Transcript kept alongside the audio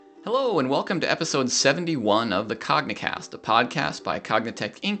Hello, and welcome to episode 71 of the Cognicast, a podcast by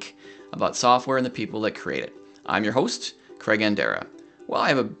Cognitect Inc. about software and the people that create it. I'm your host, Craig Andera. Well, I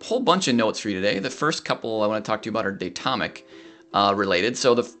have a whole bunch of notes for you today. The first couple I want to talk to you about are Datomic related.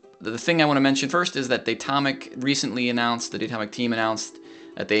 So the thing I want to mention first is that Datomic recently announced, the Datomic team announced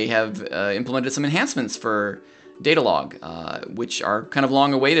that they have implemented some enhancements for Datalog, which are kind of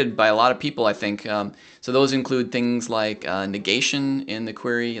long awaited by a lot of people, I think. So those include things like negation in the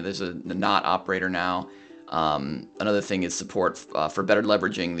query. There's the not operator now. Another thing is support for better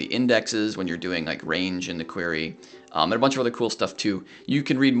leveraging the indexes when you're doing like range in the query, and a bunch of other cool stuff too. You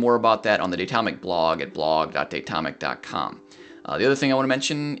can read more about that on the Datomic blog at blog.datomic.com. The other thing I want to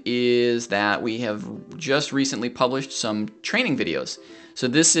mention is that we have just recently published some training videos. So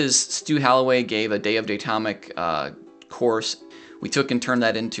this is Stu Halloway gave a Day of Datomic course. We took and turned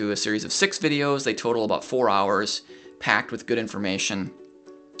that into a series of 6 videos. They total about 4 hours, packed with good information.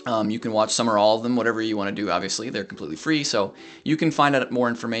 You can watch some or all of them, whatever you want to do, obviously. They're completely free, so you can find out more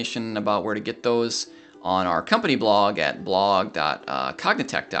information about where to get those on our company blog at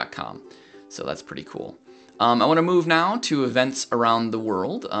blog.cognitect.com. So that's pretty cool. I want to move now to events around the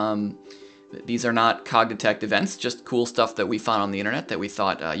world. These are not Cognitect events, just cool stuff that we found on the internet that we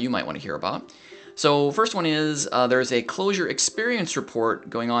thought you might want to hear about. So first one is there's a Clojure experience report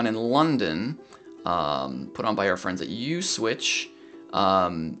going on in London, put on by our friends at Uswitch,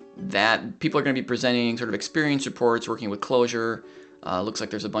 that people are going to be presenting sort of experience reports working with Clojure. Looks like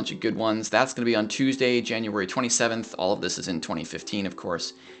there's a bunch of good ones. That's going to be on Tuesday, January 27th. All of this is in 2015, of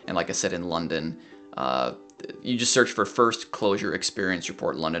course. And like I said, in London. You just search for First Clojure Experience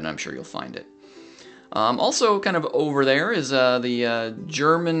Report London, I'm sure you'll find it. Also kind of over there is the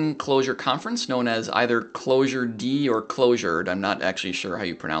German Clojure conference, known as either Clojure D or Clojured. I'm not actually sure how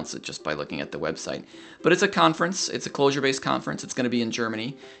you pronounce it just by looking at the website. But it's a conference. It's a Clojure-based conference. It's going to be in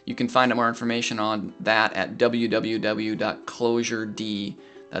Germany. You can find out more information on that at www.clojured,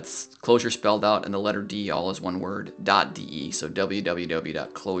 that's Clojure spelled out and the letter D all is one word, .de. So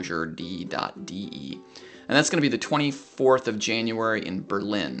www.clojured.de. And that's going to be the 24th of January in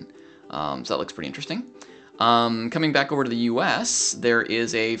Berlin. So that looks pretty interesting. Coming back over to the US, there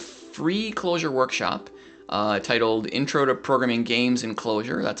is a free Clojure workshop titled Intro to Programming Games in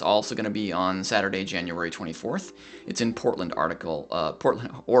Clojure. That's also going to be on Saturday, January 24th. It's in Portland,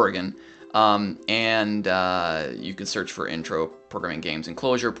 Oregon. And you can search for Intro Programming Games in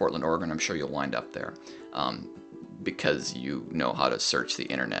Clojure, Portland, Oregon. I'm sure you'll wind up there because you know how to search the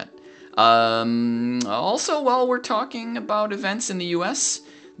internet. Also, while we're talking about events in the U.S.,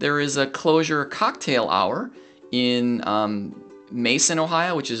 there is a Clojure cocktail hour in Mason,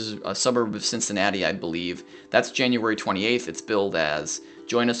 Ohio, which is a suburb of Cincinnati, I believe. That's January 28th. It's billed as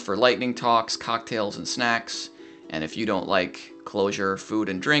join us for lightning talks, cocktails, and snacks. And if you don't like Clojure food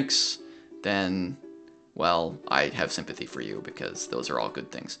and drinks, then, well, I have sympathy for you because those are all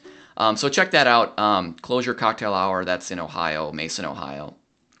good things. So check that out. Clojure Cocktail Hour, that's in Ohio, Mason, Ohio.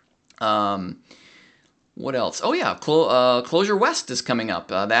 What else? Oh yeah, Clojure West is coming up.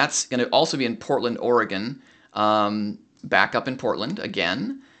 That's going to also be in Portland, Oregon. Back up in Portland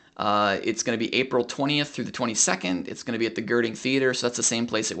again. It's going to be April 20th through the 22nd. It's going to be at the Girding Theater, so that's the same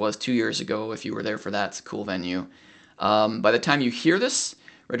place it was 2 years ago. If you were there for that, it's a cool venue. By the time you hear this,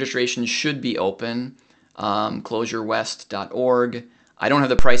 registration should be open. Clojurewest.org. I don't have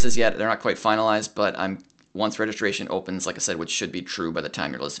the prices yet. They're not quite finalized, but once registration opens, like I said, which should be true by the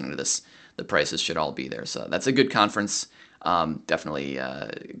time you're listening to this, the prices should all be there. So that's a good conference. Definitely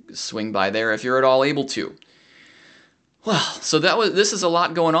swing by there if you're at all able to. Well, so this is a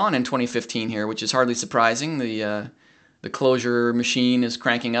lot going on in 2015 here, which is hardly surprising. The Clojure machine is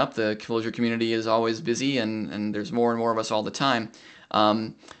cranking up. The Clojure community is always busy, and there's more and more of us all the time.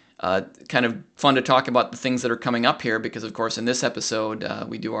 Kind of fun to talk about the things that are coming up here because, of course, in this episode,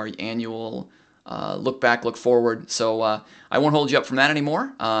 we do our annual look back, look forward. So I won't hold you up from that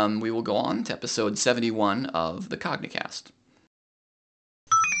anymore. We will go on to episode 71 of the Cognicast.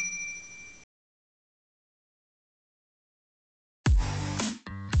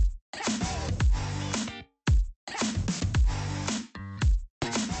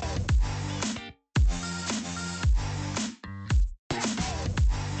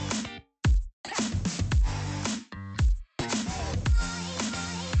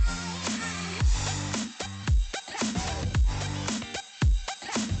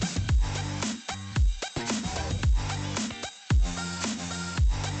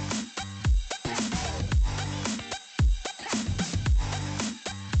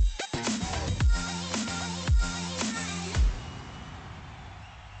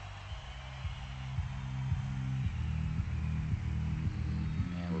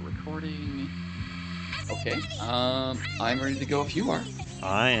 recording. Okay. I'm ready to go if you are.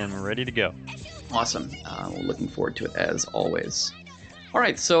 I am ready to go. Awesome. We're looking forward to it as always. All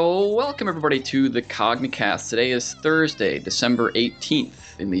right, so welcome everybody to the Cognicast. Today is Thursday, December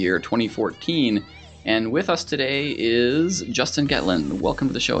 18th in the year 2014. And with us today is Justin Gatlin. Welcome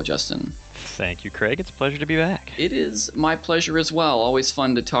to the show, Justin. Thank you, Craig. It's a pleasure to be back. It is my pleasure as well. Always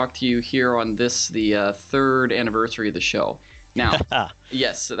fun to talk to you here on this, the third anniversary of the show. Now,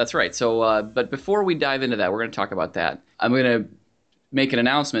 yes, that's right. So, but before we dive into that, we're going to talk about that. I'm going to make an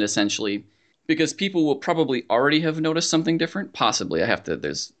announcement, essentially, because people will probably already have noticed something different. Possibly.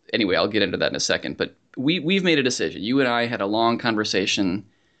 Anyway, I'll get into that in a second. But we've made a decision. You and I had a long conversation.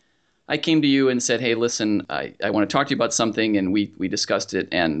 I came to you and said, hey, listen, I want to talk to you about something. And we discussed it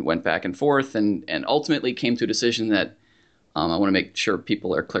and went back and forth and ultimately came to a decision that I want to make sure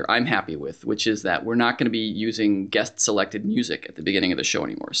people are clear I'm happy with, which is that we're not going to be using guest-selected music at the beginning of the show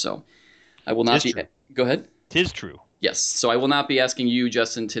anymore. So I will not be... True. Go ahead. 'Tis true. Yes. So I will not be asking you,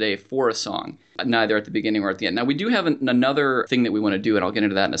 Justin, today for a song, neither at the beginning or at the end. Now, we do have another thing that we want to do, and I'll get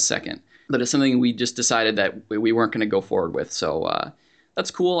into that in a second. But it's something we just decided that we weren't going to go forward with. So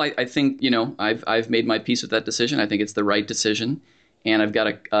that's cool. I think, I've made my peace with that decision. I think it's the right decision. And I've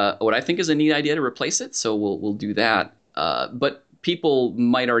got what I think is a neat idea to replace it. So we'll do that. But people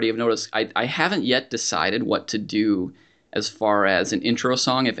might already have noticed I haven't yet decided what to do as far as an intro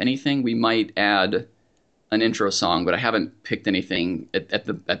song. If anything, we might add an intro song, but I haven't picked anything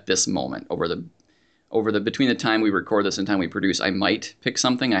at this moment. Between the time we record this and time we produce, I might pick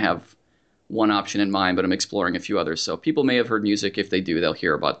something. I have one option in mind, but I'm exploring a few others. So people may have heard music. If they do, they'll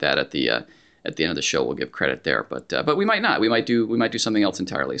hear about that at the end of the show. We'll give credit there, but we might not. We might do something else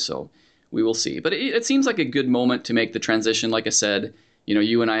entirely. So we will see. But it seems like a good moment to make the transition. Like I said,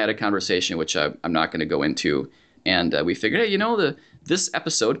 you and I had a conversation, which I'm not going to go into. And we figured, hey, this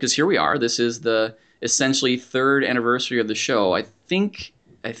episode, because here we are, this is the essentially third anniversary of the show. I think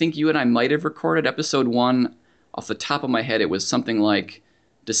you and I might have recorded episode 1 off the top of my head. It was something like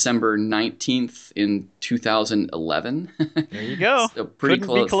December 19th in 2011. There you go. So pretty couldn't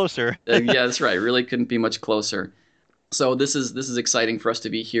close. Be closer. Yeah, that's right. Really couldn't be much closer. So this is exciting for us to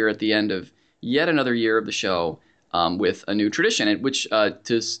be here at the end of yet another year of the show with a new tradition. Which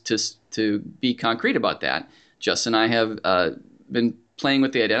to be concrete about that, Justin and I have been playing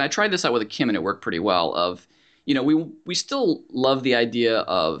with the idea, and I tried this out with Kim, and it worked pretty well. Of we still love the idea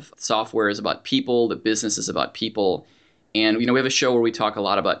of software is about people, the business is about people, and we have a show where we talk a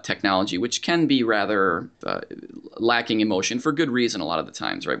lot about technology, which can be rather lacking emotion for good reason a lot of the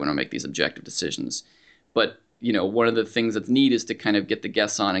times, right? When we make these objective decisions, but one of the things that's neat is to kind of get the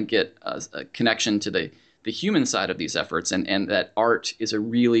guests on and get a connection to the human side of these efforts, and that art is a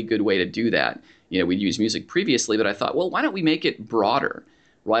really good way to do that. We'd used music previously, but I thought, well, why don't we make it broader,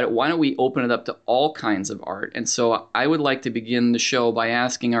 right? Why don't we open it up to all kinds of art? And so I would like to begin the show by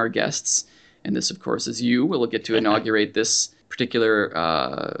asking our guests, and this, of course, is you. We'll get to inaugurate this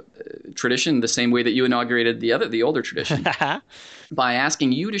particular tradition the same way that you inaugurated the older tradition, by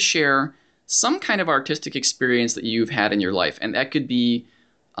asking you to share some kind of artistic experience that you've had in your life. And that could be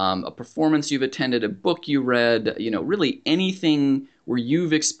a performance you've attended, a book you read, really anything where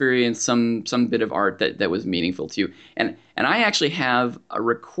you've experienced some bit of art that was meaningful to you. And I actually have a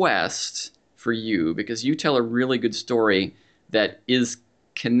request for you, because you tell a really good story that is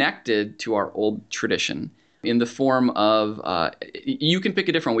connected to our old tradition in the form of, you can pick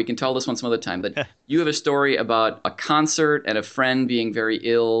a different one. We can tell this one some other time. But you have a story about a concert and a friend being very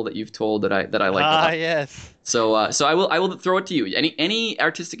ill that you've told that I like a lot. Yes. So I will throw it to you. Any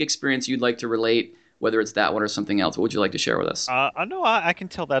artistic experience you'd like to relate, whether it's that one or something else, what would you like to share with us? No, I can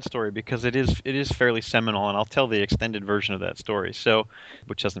tell that story because it is fairly seminal, and I'll tell the extended version of that story. So,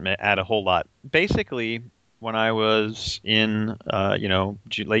 which doesn't add a whole lot. Basically, when I was in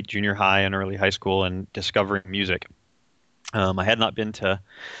late junior high and early high school and discovering music, I had not been to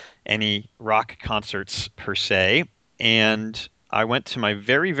any rock concerts per se, and I went to my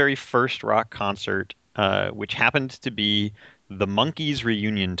very, very first rock concert, which happened to be the Monkees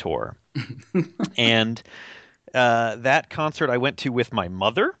reunion tour. And that concert I went to with my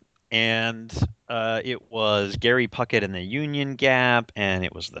mother, and it was Gary Puckett and the Union Gap, and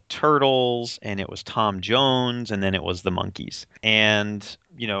it was the Turtles, and it was Tom Jones, and then it was the Monkees. And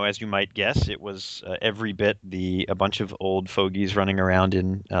as you might guess, it was every bit a bunch of old fogies running around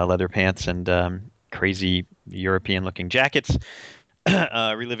in leather pants and crazy European-looking jackets,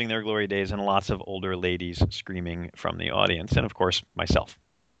 reliving their glory days, and lots of older ladies screaming from the audience, and of course myself.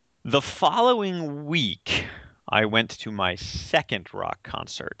 The following week, I went to my second rock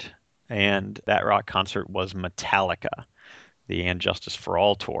concert, and that rock concert was Metallica, the And Justice for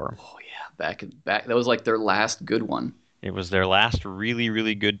All tour. Oh yeah, back. That was like their last good one. It was their last really,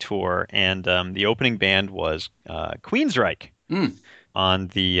 really good tour, and the opening band was Queensryche Mm. on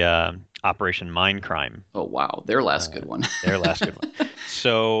the Operation Mindcrime. Oh wow, their last good one. Their last good one.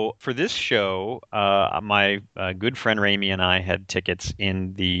 So for this show, my good friend Rami and I had tickets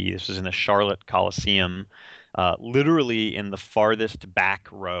this was in the Charlotte Coliseum, literally in the farthest back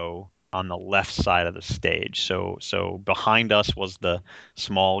row on the left side of the stage. So behind us was the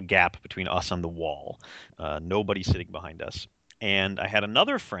small gap between us and the wall. Nobody sitting behind us. And I had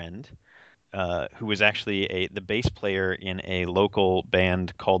another friend who was actually the bass player in a local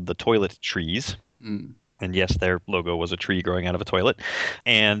band called the Toilet Trees. Mm. And yes, their logo was a tree growing out of a toilet.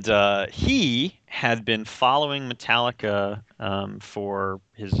 And he had been following Metallica for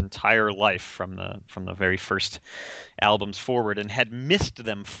his entire life from the very first albums forward, and had missed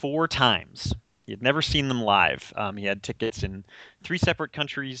them 4 times. He had never seen them live. He had tickets in 3 separate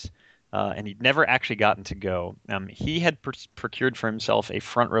countries, and he'd never actually gotten to go. He had procured for himself a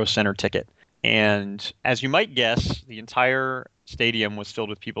front row center ticket. And as you might guess, the entire stadium was filled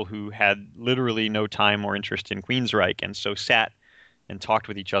with people who had literally no time or interest in Queensryche, and so sat and talked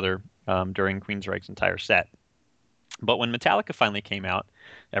with each other during Queensryche's entire set. But when Metallica finally came out,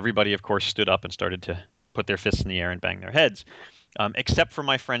 everybody, of course, stood up and started to put their fists in the air and bang their heads, except for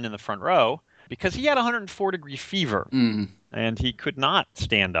my friend in the front row, because he had 104-degree fever, and he could not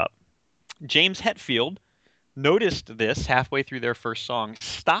stand up. James Hetfield noticed this halfway through their first song,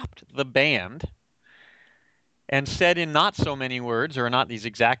 stopped the band, and said in not so many words, or not these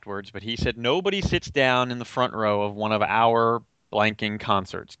exact words, but he said, "Nobody sits down in the front row of one of our blanking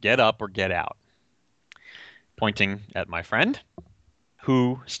concerts. Get up or get out." Pointing at my friend,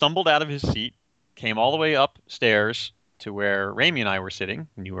 who stumbled out of his seat, came all the way upstairs to where Rami and I were sitting,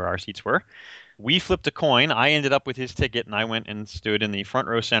 knew where our seats were. We flipped a coin. I ended up with his ticket, and I went and stood in the front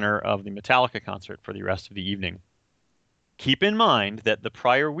row center of the Metallica concert for the rest of the evening. Keep in mind that the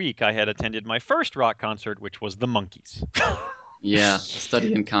prior week I had attended my first rock concert, which was the Monkees. Yeah,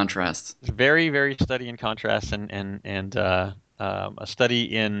 study in contrast. Very, very study in contrast, and a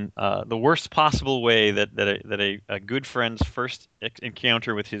study in the worst possible way that a good friend's first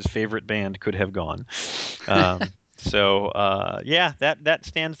encounter with his favorite band could have gone. Yeah, that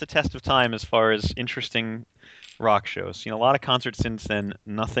stands the test of time as far as interesting rock shows. A lot of concerts since then.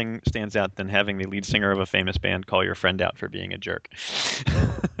 Nothing stands out than having the lead singer of a famous band call your friend out for being a jerk.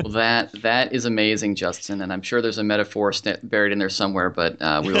 Well, that is amazing, Justin, and I'm sure there's a metaphor buried in there somewhere, but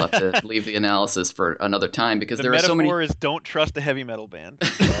we will have to leave the analysis for another time because there are so many. The metaphor is don't trust a heavy metal band.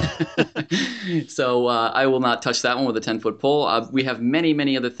 So I will not touch that one with a 10-foot pole. We have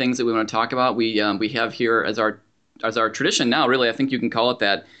many other things that we want to talk about. We have here as our tradition now. Really, I think you can call it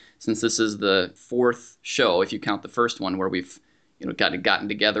that, since this is the 4th show, if you count the first one, where we've gotten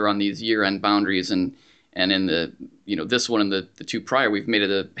together on these year-end boundaries, and in the this one and the 2 prior, we've made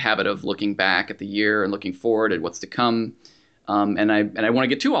it a habit of looking back at the year and looking forward at what's to come. And I want to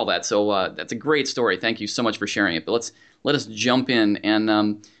get to all that. So that's a great story. Thank you so much for sharing it. But let us jump in, and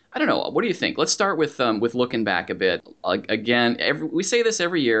I don't know. What do you think? Let's start with looking back a bit. Again, we say this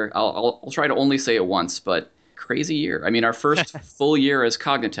every year. I'll try to only say it once, but crazy year. I mean, our first full year as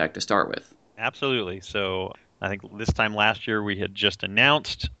Cognitect to start with. Absolutely. So I think this time last year we had just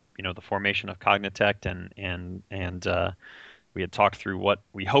announced, the formation of Cognitect, and we had talked through what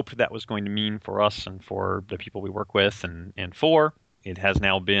we hoped that was going to mean for us and for the people we work with, and for it has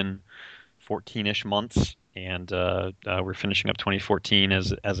now been 14-ish months, and we're finishing up 2014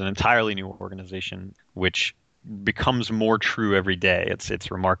 as an entirely new organization, which becomes more true every day.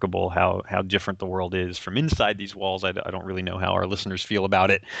 It's remarkable how different the world is from inside these walls. I don't really know how our listeners feel about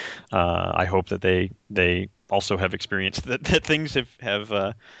it. I hope that they also have experienced that things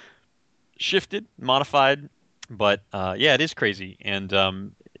have shifted, modified. But yeah, it is crazy,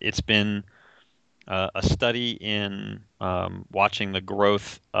 and it's been a study in watching the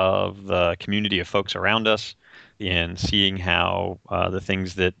growth of the community of folks around us, and seeing how the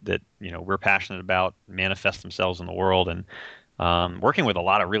things that we're passionate about manifest themselves in the world, and working with a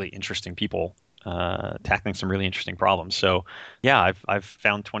lot of really interesting people, tackling some really interesting problems. So yeah, I've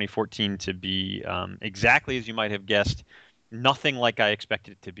found 2014 to be exactly as you might have guessed, nothing like I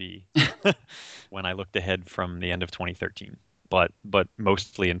expected it to be when I looked ahead from the end of 2013, but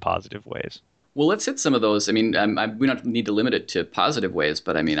mostly in positive ways. Well, let's hit some of those. I mean, we don't need to limit it to positive ways,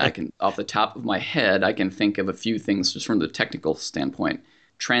 but I mean, I can, off the top of my head, I can think of a few things just from the technical standpoint.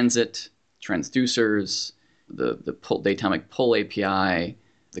 Transit, transducers, the Datomic Pull API,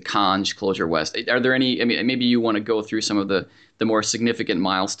 the Conj, Clojure West. Are there any, I mean, maybe you want to go through some of the more significant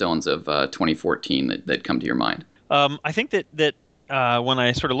milestones of 2014 that come to your mind? I think that when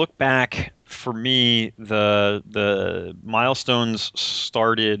I sort of look back, for me, the milestones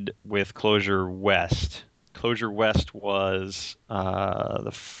started with Closure West. Closure West was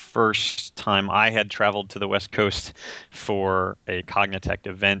the first time I had traveled to the West Coast for a Cognitect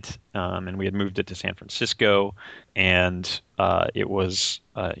event, and we had moved it to San Francisco, and it was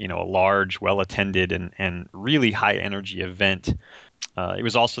a large, well-attended, and really high-energy event. It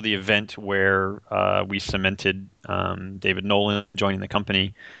was also the event where we cemented David Nolan joining the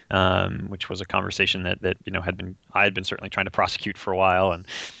company, which was a conversation that I had been certainly trying to prosecute for a while, and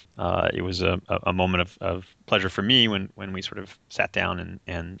it was a moment of pleasure for me when we sort of sat down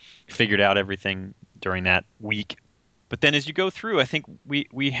and figured out everything during that week. But then as you go through, I think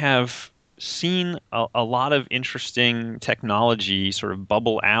we have seen a lot of interesting technology sort of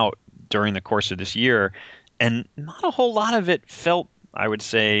bubble out during the course of this year, and not a whole lot of it felt, I would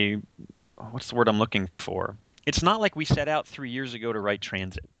say, what's the word I'm looking for? It's not like we set out 3 years ago to write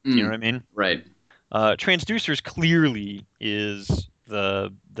transit. Do you know what I mean? Right. Transducers clearly is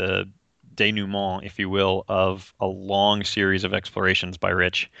the denouement, if you will, of a long series of explorations by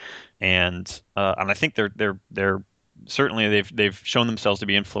Rich, and I think they're certainly they've shown themselves to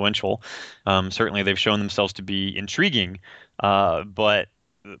be influential. Certainly they've shown themselves to be intriguing, but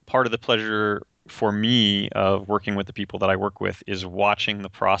part of the pleasure for me of working with the people that I work with is watching the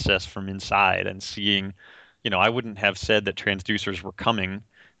process from inside and seeing, I wouldn't have said that transducers were coming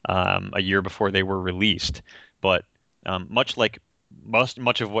a year before they were released, but much like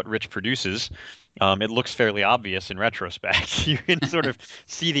much of what Rich produces, it looks fairly obvious in retrospect. You can sort of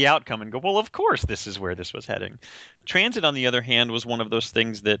see the outcome and go, well, of course, this is where this was heading. Transit, on the other hand, was one of those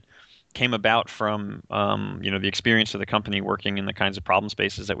things that came about from the experience of the company working in the kinds of problem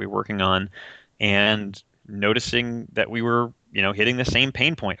spaces that we were working on, and noticing that we were hitting the same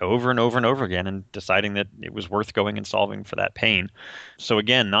pain point over and over and over again, and deciding that it was worth going and solving for that pain. So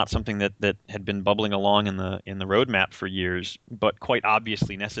again, not something that had been bubbling along in the roadmap for years, but quite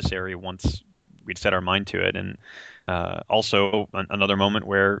obviously necessary once we'd set our mind to it. And also another moment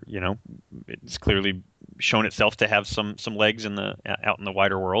where it's clearly shown itself to have some legs out in the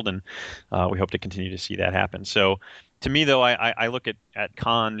wider world, and we hope to continue to see that happen. So to me, though, I look at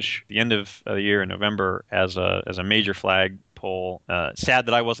Conj, the end of the year in November, as a major flagpole. Sad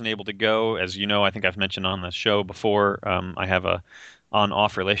that I wasn't able to go. As you know, I think I've mentioned on the show before, I have a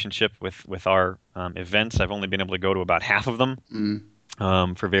on-off relationship with our events. I've only been able to go to about half of them.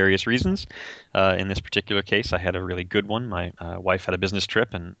 For various reasons. In this particular case, I had a really good one. My wife had a business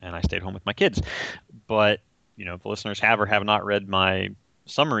trip, and I stayed home with my kids. But if the listeners have or have not read my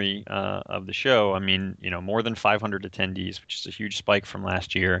summary of the show, I mean, more than 500 attendees, which is a huge spike from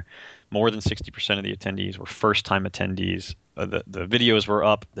last year. More than 60% of the attendees were first-time attendees. The videos were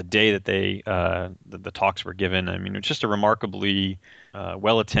up the day that the talks were given. I mean, it's just a remarkably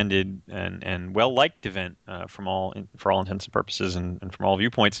well-attended and well-liked event for all intents and purposes, and from all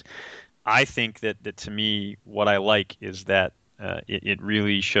viewpoints. I think that to me, what I like is that it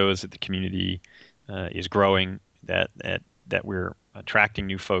really shows that the community is growing, that we're attracting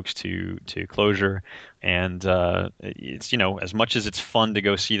new folks to Closure, and it's as much as it's fun to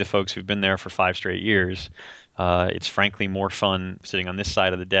go see the folks who've been there for 5 straight years, it's frankly more fun sitting on this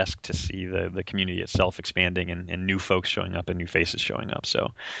side of the desk to see the community itself expanding, and new folks showing up and new faces showing up.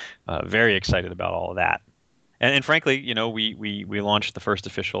 So very excited about all of that. And frankly, we launched the first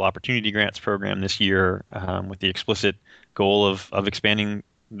official Opportunity Grants program this year, with the explicit goal of expanding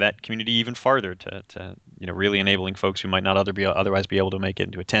that community even farther to really enabling folks who might not otherwise be able to make it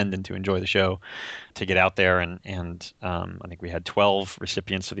and to attend and to enjoy the show to get out there. And I think we had 12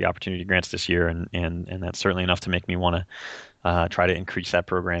 recipients of the Opportunity Grants this year, and that's certainly enough to make me want to try to increase that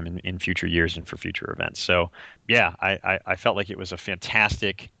program in future years and for future events. So yeah, I felt like it was a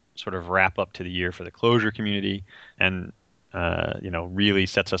fantastic sort of wrap up to the year for the Closure community, and really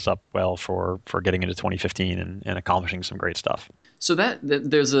sets us up well for getting into 2015 and accomplishing some great stuff. So that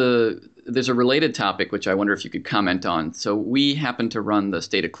there's a related topic which I wonder if you could comment on. So we happened to run the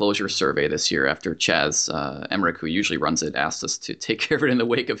State of Closure survey this year after Chaz Emmerich, who usually runs it, asked us to take care of it in the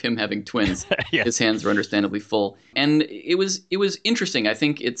wake of him having twins. Yes. His hands were understandably full, and it was interesting. I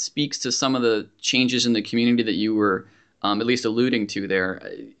think it speaks to some of the changes in the community that you were at least alluding to there.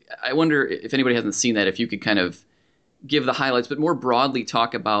 I wonder if anybody hasn't seen that, if you could kind of give the highlights, but more broadly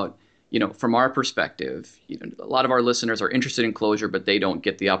talk about, from our perspective, a lot of our listeners are interested in Closure, but they don't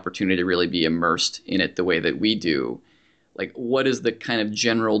get the opportunity to really be immersed in it the way that we do. Like, what is the kind of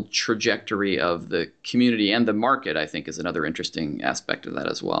general trajectory of the community and the market, I think, is another interesting aspect of that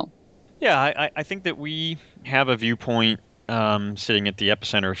as well. Yeah, I think that we have a viewpoint sitting at the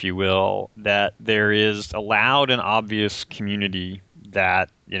epicenter, if you will, that there is a loud and obvious community that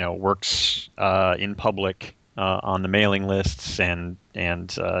works in public on the mailing lists and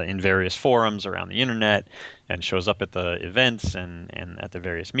in various forums around the internet, and shows up at the events and at the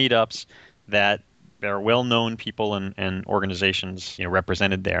various meetups. That there are well-known people and organizations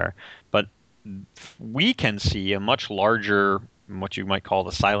represented there, but we can see a much larger, what you might call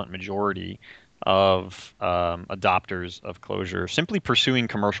the silent majority of adopters of Clojure simply pursuing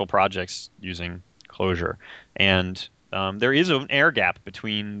commercial projects using Clojure. And there is an air gap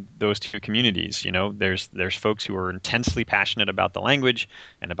between those two communities. There's folks who are intensely passionate about the language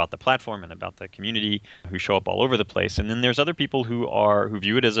and about the platform and about the community who show up all over the place. And then there's other people who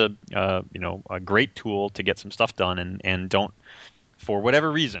view it as a great tool to get some stuff done and don't, for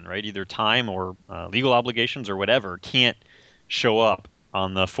whatever reason, right, either time or legal obligations or whatever, can't show up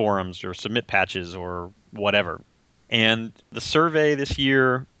on the forums or submit patches or whatever. And the survey this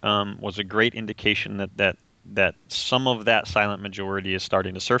year was a great indication that some of that silent majority is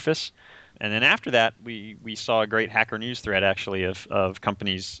starting to surface. And then after that, we saw a great Hacker News thread actually of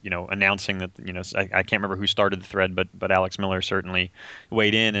companies announcing that I can't remember who started the thread, but Alex Miller certainly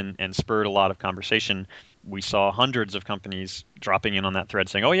weighed in and spurred a lot of conversation. We saw hundreds of companies dropping in on that thread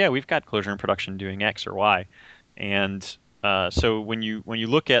saying, "Oh yeah, we've got Clojure in production doing X or Y," and so when you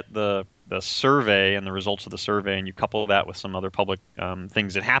look at the survey and the results of the survey, and you couple that with some other public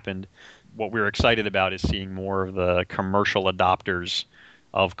things that happened, what we're excited about is seeing more of the commercial adopters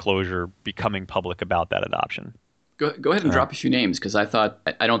of Clojure becoming public about that adoption. Go ahead and drop a few names, because I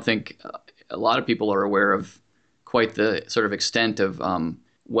don't think a lot of people are aware of quite the sort of extent of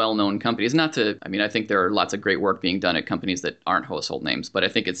well-known companies. I think there are lots of great work being done at companies that aren't household names, but I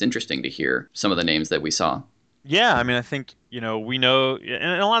think it's interesting to hear some of the names that we saw. Yeah, I think we know,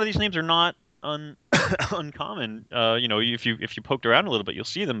 and a lot of these names are not uncommon. If you poked around a little bit, you'll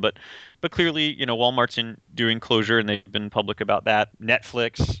see them. But clearly, Walmart's doing Clojure, and they've been public about that.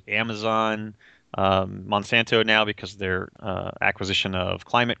 Netflix, Amazon, Monsanto now because of their acquisition of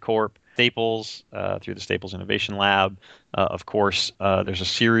Climate Corp, Staples through the Staples Innovation Lab. Of course, there's a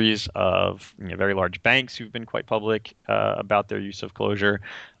series of very large banks who've been quite public about their use of Clojure.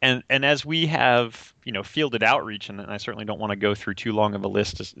 And as we have fielded outreach, and I certainly don't want to go through too long of a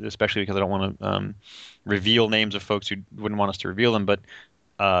list, especially because I don't want to reveal names of folks who wouldn't want us to reveal them. But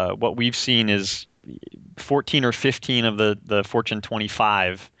what we've seen is 14 or 15 of the Fortune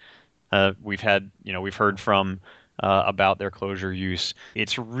 25 we've heard from about their Clojure use.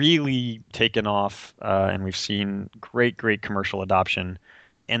 It's really taken off, and we've seen great commercial adoption.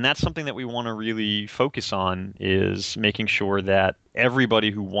 And that's something that we want to really focus on, is making sure that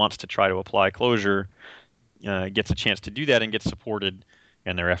everybody who wants to try to apply Clojure gets a chance to do that and gets supported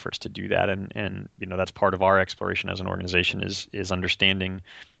in their efforts to do that. And that's part of our exploration as an organization is understanding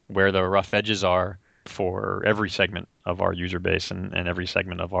where the rough edges are for every segment of our user base and every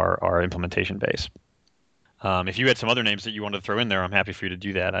segment of our implementation base. If you had some other names that you wanted to throw in there, I'm happy for you to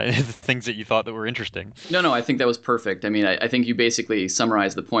do that. Things that you thought that were interesting. No, I think that was perfect. I think you basically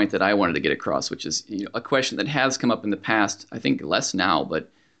summarized the point that I wanted to get across, which is a question that has come up in the past. I think less now, but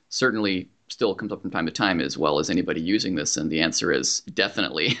certainly still comes up from time to time, as well as anybody using this. And the answer is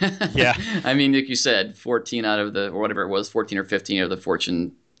definitely. Yeah. Like you said, 14 out of or whatever it was, 14 or 15 of the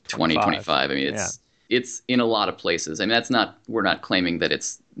Fortune 25. It's in a lot of places. We're not claiming that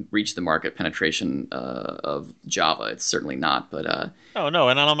it's reached the market penetration of Java. It's certainly not. But no,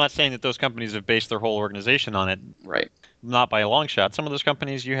 and I'm not saying that those companies have based their whole organization on it. Right. Not by a long shot. Some of those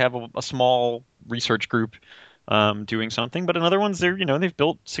companies, you have a small research group doing something, but in other ones, they've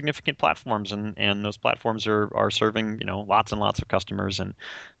built significant platforms, and those platforms are serving lots and lots of customers, and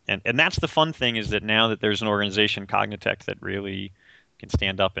that's the fun thing, is that now that there's an organization, Cognitect, that really can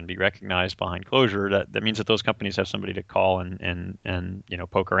stand up and be recognized behind Clojure, that means that those companies have somebody to call and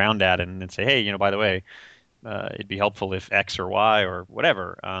poke around at and say, hey, by the way, it'd be helpful if X or Y or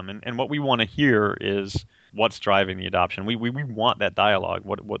whatever. And what we want to hear is what's driving the adoption. We want that dialogue.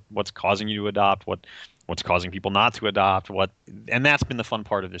 What's causing you to adopt? What's causing people not to adopt? And that's been the fun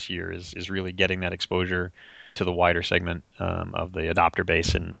part of this year, is really getting that exposure to the wider segment of the adopter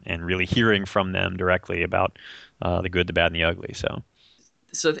base and really hearing from them directly about the good, the bad, and the ugly. So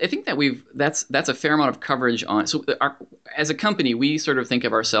I think that that's a fair amount of coverage on. So as a company, we sort of think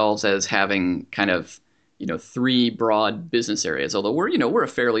of ourselves as having kind of three broad business areas. Although we're a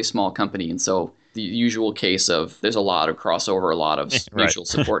fairly small company, and so the usual case of there's a lot of crossover, a lot of mutual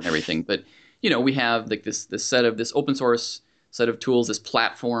support and everything. But we have like this open source set of tools, this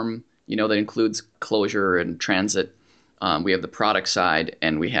platform that includes Clojure and Transit. We have the product side,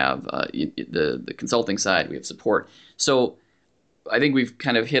 and we have the consulting side. We have support. So I think we've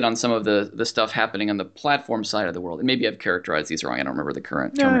kind of hit on some of the stuff happening on the platform side of the world. And maybe I've characterized these wrong. I don't remember the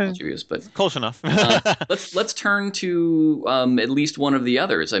current Yeah, terminology used, but close enough. let's turn to at least one of the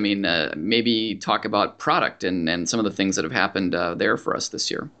others. I mean, maybe talk about product and some of the things that have happened there for us this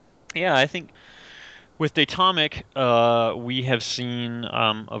year. Yeah, I think with Datomic, we have seen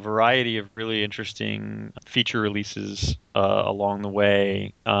a variety of really interesting feature releases along the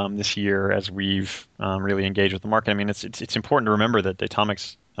way this year as we've really engaged with the market. I mean, it's important to remember that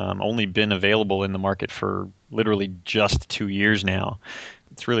Datomic's only been available in the market for literally just 2 years now.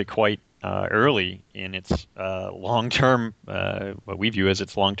 It's really quite early in its long-term, what we view as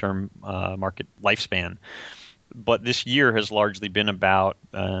its long-term market lifespan. But this year has largely been about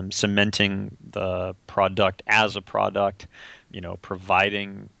cementing the product as a product,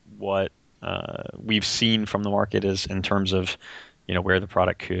 providing what we've seen from the market is in terms of, where the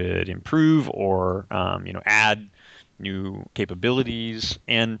product could improve or, add new capabilities.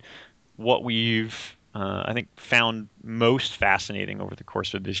 And what we've, I think, found most fascinating over the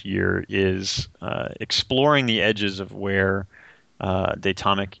course of this year is exploring the edges of where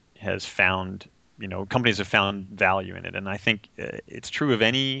Datomic has found companies have found value in it. And I think it's true of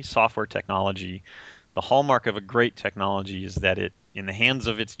any software technology. The hallmark of a great technology is that it, in the hands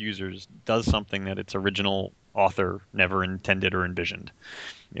of its users, does something that its original author never intended or envisioned.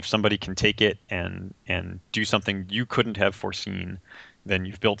 If somebody can take it and do something you couldn't have foreseen, then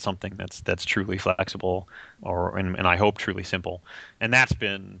you've built something that's truly flexible, and I hope truly simple. And that's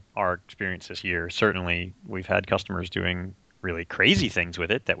been our experience this year. Certainly, we've had customers doing really crazy things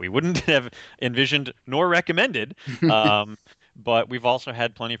with it that we wouldn't have envisioned nor recommended. But we've also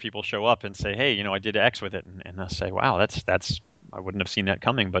had plenty of people show up and say, "Hey, I did X with it," and I say, "Wow, that's I wouldn't have seen that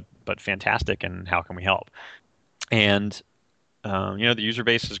coming, but fantastic, and how can we help?" And the user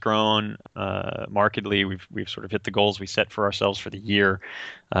base has grown markedly. We've sort of hit the goals we set for ourselves for the year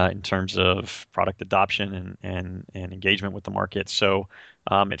in terms of product adoption and engagement with the market. So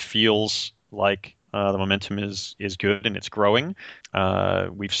it feels like the momentum is good and it's growing.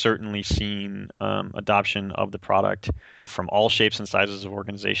 We've certainly seen adoption of the product from all shapes and sizes of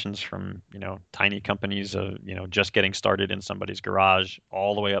organizations, from tiny companies just getting started in somebody's garage,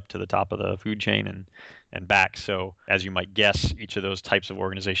 all the way up to the top of the food chain and back. So as you might guess, each of those types of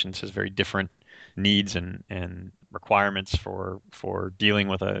organizations has very different needs and requirements for dealing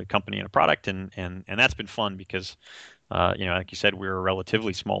with a company and a product, and that's been fun because like you said, we're a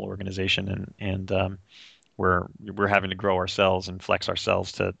relatively small organization, and we're having to grow ourselves and flex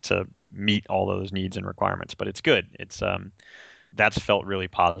ourselves to meet all those needs and requirements. But it's good. It's that's felt really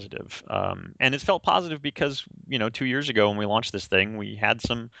positive, and it's felt positive because 2 years ago when we launched this thing, we had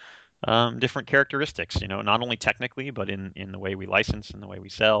some different characteristics. Not only technically, but in the way we license and the way we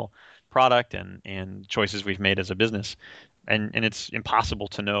sell product and choices we've made as a business, and it's impossible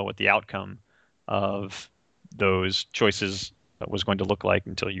to know what the outcome of those choices was going to look like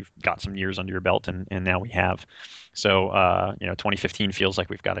until you've got some years under your belt, and now we have. So 2015 feels like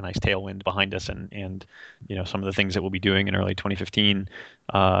we've got a nice tailwind behind us, and some of the things that we'll be doing in early 2015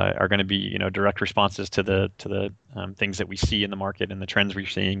 are going to be direct responses to the things that we see in the market and the trends we're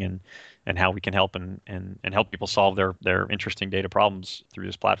seeing, and how we can help and help people solve their interesting data problems through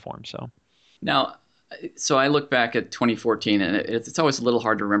this platform. Now, so I look back at 2014, and it's always a little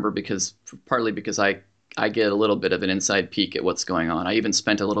hard to remember partly because I get a little bit of an inside peek at what's going on. I even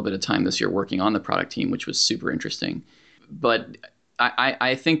spent a little bit of time this year working on the product team, which was super interesting. But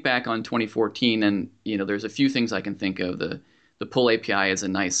I think back on 2014, and there's a few things I can think of. The Pull API is a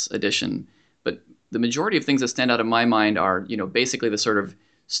nice addition, but the majority of things that stand out in my mind are basically the sort of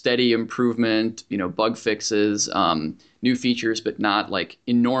steady improvement, bug fixes, new features, but not like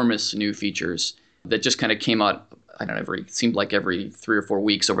enormous new features that just kind of came out. I don't know, seemed like every 3 or 4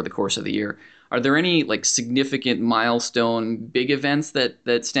 weeks over the course of the year. Are there any like significant milestone big events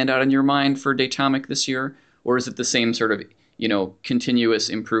that stand out in your mind for Datomic this year? Or is it the same sort of, continuous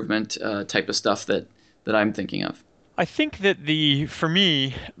improvement type of stuff that I'm thinking of? I think that for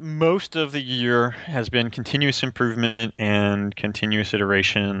me, most of the year has been continuous improvement and continuous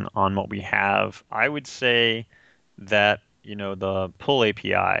iteration on what we have. I would say that, the Pull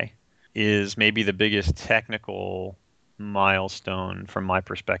API is maybe the biggest technical milestone from my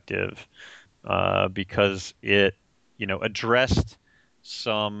perspective, because it, addressed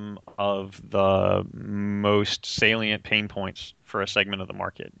some of the most salient pain points for a segment of the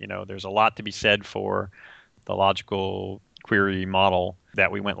market. There's a lot to be said for the logical query model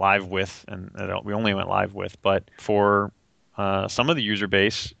that we went live with, and that we only went live with. But for some of the user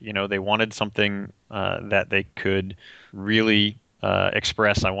base, they wanted something that they could really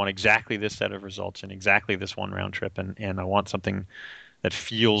express, I want exactly this set of results and exactly this one round trip, and I want something that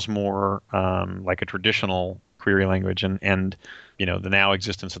feels more like a traditional query language, and the now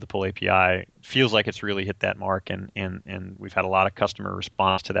existence of the Pull API feels like it's really hit that mark, and we've had a lot of customer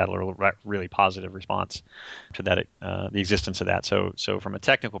response to that, really positive response to that, the existence of that. So from a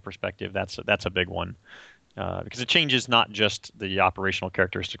technical perspective, that's a big one. Because it changes not just the operational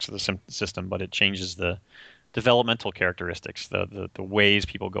characteristics of the system, but it changes the developmental characteristics, the ways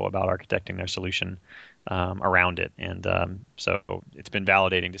people go about architecting their solution around it. And so it's been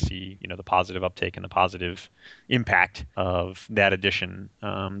validating to see, the positive uptake and the positive impact of that addition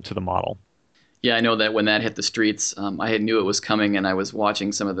to the model. Yeah, I know that when that hit the streets, I knew it was coming, and I was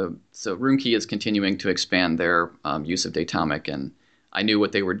watching so Roomkey is continuing to expand their use of Datomic, and I knew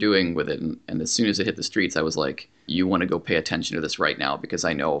what they were doing with it. And as soon as it hit the streets, I was like, you want to go pay attention to this right now, because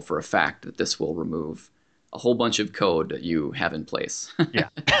I know for a fact that this will remove a whole bunch of code that you have in place. Yeah,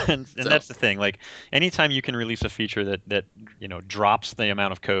 and that's the thing. Like, anytime you can release a feature that drops the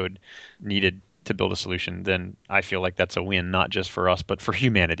amount of code needed to build a solution, then I feel like that's a win, not just for us, but for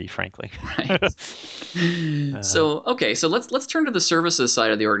humanity, frankly. Right. So let's turn to the services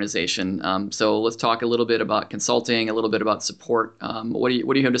side of the organization. So let's talk a little bit about consulting, a little bit about support. What do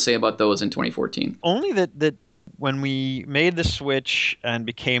you have to say about those in 2014? Only that when we made the switch and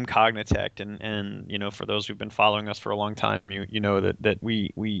became Cognitect, and for those who've been following us for a long time, you know that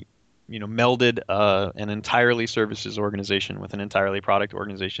we melded an entirely services organization with an entirely product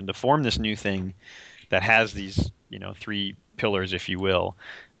organization to form this new thing that has these three pillars, if you will.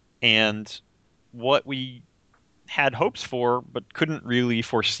 And what we had hopes for but couldn't really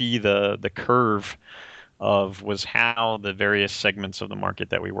foresee the curve of was how the various segments of the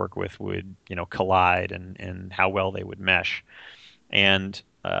market that we work with would collide, and how well they would mesh. And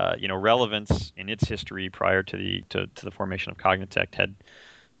Relevance in its history prior to the formation of Cognitect had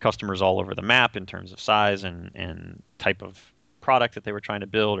customers all over the map in terms of size and type of product that they were trying to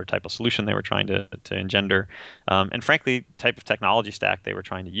build, or type of solution they were trying to engender, and frankly, type of technology stack they were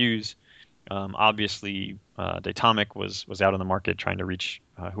trying to use. Obviously, Datomic was out on the market trying to reach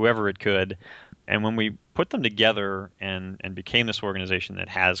whoever it could. And when we put them together and became this organization that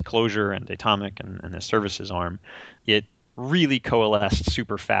has Clojure and Datomic and this services arm, it really coalesced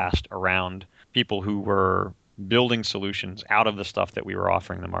super fast around people who were building solutions out of the stuff that we were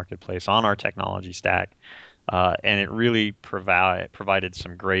offering the marketplace on our technology stack. And it really provided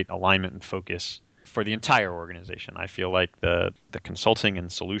some great alignment and focus for the entire organization. I feel like the consulting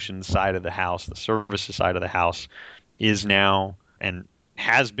and solutions side of the house, the services side of the house, is now, and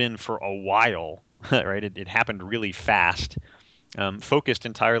has been for a while, right? It happened really fast, focused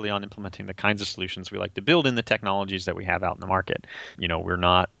entirely on implementing the kinds of solutions we like to build in the technologies that we have out in the market. We're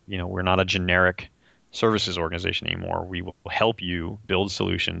not a generic services organization anymore. We will help you build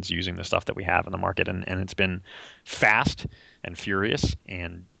solutions using the stuff that we have in the market, and it's been fast and furious,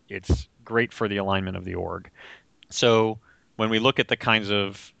 and it's great for the alignment of the org. So when we look at the kinds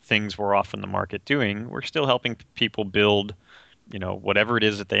of things we're off in the market doing, we're still helping people build whatever it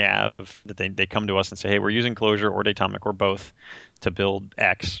is that they have, that they come to us and say, hey, we're using Clojure or Datomic or both to build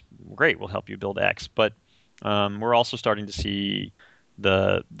X. Great, we'll help you build X. But we're also starting to see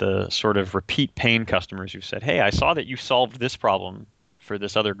the sort of repeat pain customers who said, hey, I saw that you solved this problem for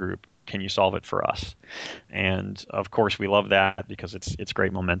this other group. Can you solve it for us? And of course, we love that, because it's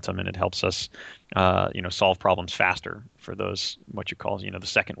great momentum, and it helps us solve problems faster for those, what you call, the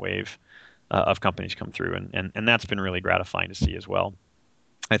second wave of companies come through, and that's been really gratifying to see as well.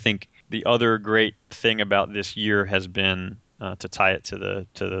 I think the other great thing about this year has been, to tie it to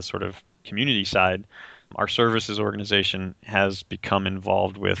the sort of community side, our services organization has become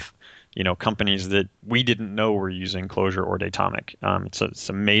involved with companies that we didn't know were using Clojure or Datomic. It's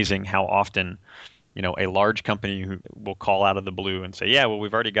amazing how often a large company who will call out of the blue and say, yeah, well,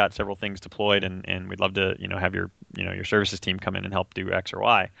 we've already got several things deployed, and we'd love to have your your services team come in and help do X or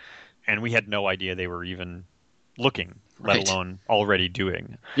Y. And we had no idea they were even looking, let Right. alone already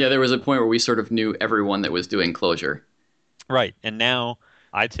doing. Yeah, there was a point where we sort of knew everyone that was doing Clojure. Right. And now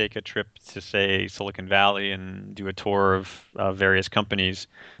I take a trip to, say, Silicon Valley and do a tour of various companies.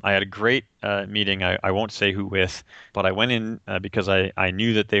 I had a great meeting. I won't say who with, but I went in because I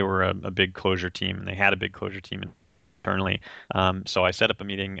knew that they were a big Clojure team, and they had a big Clojure team internally. So I set up a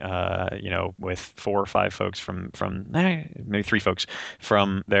meeting, with 4 or 5 folks from maybe 3 folks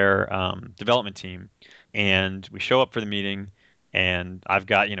from their development team, and we show up for the meeting. And I've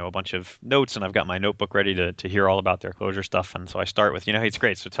got, a bunch of notes, and I've got my notebook ready to hear all about their Clojure stuff. And so I start with, hey, it's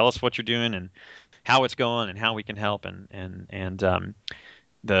great. So tell us what you're doing and how it's going and how we can help. And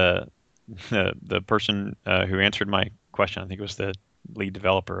the person who answered my question. I think it was the lead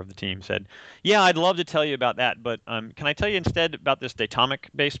developer of the team said, "Yeah, I'd love to tell you about that, but can I tell you instead about this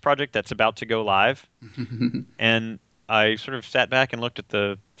Datomic-based project that's about to go live?" And I sort of sat back and looked at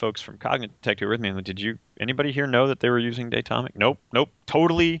the folks from Cognitect who were with me and went, anybody here know that they were using Datomic? Nope, nope,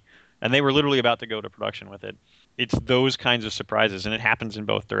 totally. And they were literally about to go to production with it. It's those kinds of surprises, and it happens in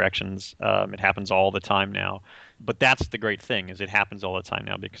both directions. It happens all the time now. But that's the great thing, is it happens all the time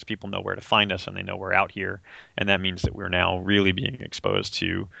now because people know where to find us and they know we're out here. And that means that we're now really being exposed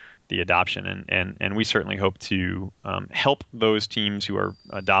to the adoption. And we certainly hope to help those teams who are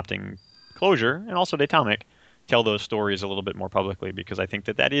adopting Clojure and also Datomic tell those stories a little bit more publicly, because I think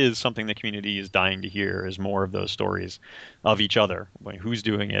that that is something the community is dying to hear, is more of those stories of each other. Like, who's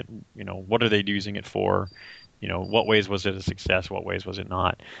doing it? What are they using it for? What ways was it a success? What ways was it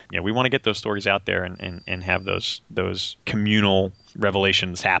not? We want to get those stories out there and have those communal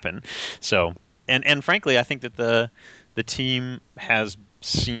revelations happen. So, and frankly, I think that the team has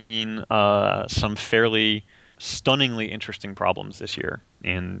seen some fairly stunningly interesting problems this year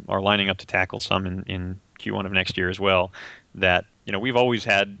and are lining up to tackle some in Q1 of next year as well. That we've always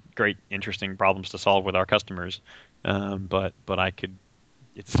had great, interesting problems to solve with our customers, but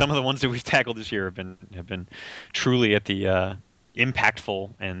some of the ones that we've tackled this year have been truly at the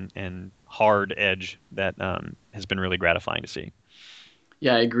impactful and hard edge that has been really gratifying to see.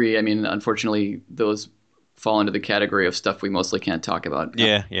 Yeah, I agree. I mean, unfortunately, those fall into the category of stuff we mostly can't talk about.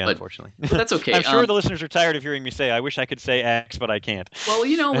 Yeah, unfortunately. But that's okay. I'm sure the listeners are tired of hearing me say, I wish I could say X, but I can't. Well,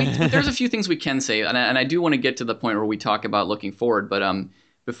 there's a few things we can say, and I do want to get to the point where we talk about looking forward. But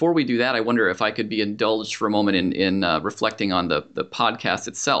before we do that, I wonder if I could be indulged for a moment in reflecting on the podcast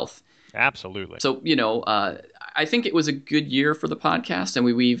itself. Absolutely. So, I think it was a good year for the podcast, and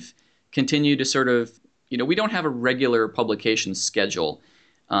we've continued to sort of, we don't have a regular publication schedule.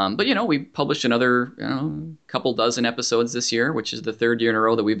 But, we published another couple dozen episodes this year, which is the third year in a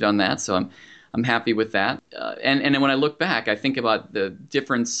row that we've done that. So I'm happy with that. And when I look back, I think about the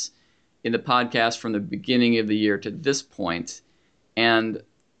difference in the podcast from the beginning of the year to this point. And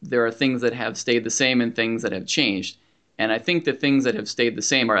there are things that have stayed the same and things that have changed. And I think the things that have stayed the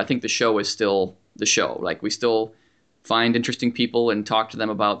same I think the show is still the show. Like, we still find interesting people and talk to them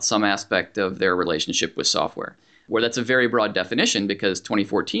about some aspect of their relationship with software. Where that's a very broad definition, because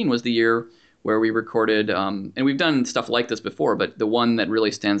 2014 was the year where we recorded, and we've done stuff like this before, but the one that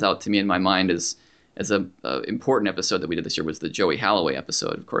really stands out to me in my mind as an important episode that we did this year was the Joey Halloway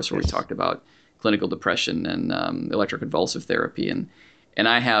episode, of course, where we talked about clinical depression and electroconvulsive therapy. And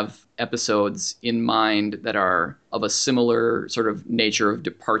I have episodes in mind that are of a similar sort of nature of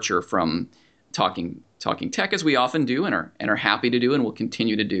departure from talking tech, as we often do and are happy to do and will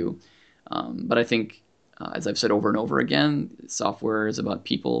continue to do. But I think, as I've said over and over again, software is about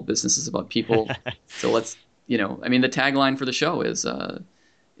people, business is about people. So let's, the tagline for the show is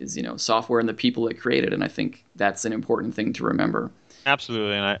software and the people that create it. And I think that's an important thing to remember.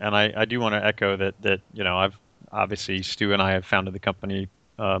 Absolutely. And I do want to echo that, I've obviously, Stu and I have founded the company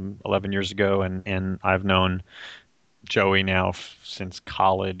 11 years ago, and I've known Joey now since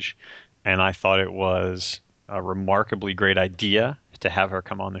college. And I thought it was a remarkably great idea to have her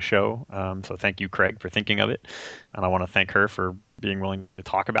come on the show. So thank you, Craig, for thinking of it. And I want to thank her for being willing to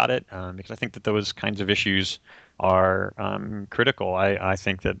talk about it, because I think that those kinds of issues are critical. I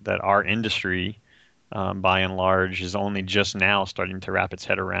think that our industry, by and large, is only just now starting to wrap its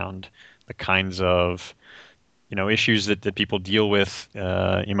head around the kinds of issues that people deal with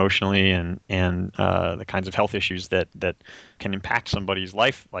emotionally, and the kinds of health issues that can impact somebody's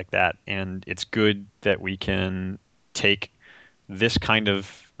life like that. And it's good that we can take this kind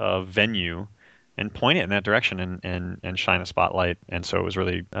of venue and point it in that direction and shine a spotlight. And so it was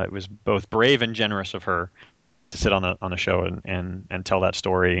really it was both brave and generous of her to sit on the show and tell that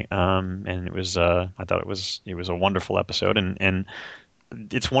story. And it was I thought it was a wonderful episode. And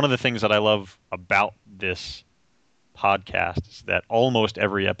it's one of the things that I love about this podcast is that almost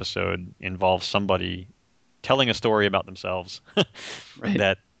every episode involves somebody telling a story about themselves right.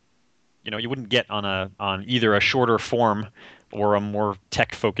 that you wouldn't get on either a shorter form or a more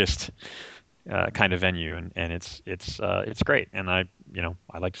tech focused kind of venue, and it's great, and I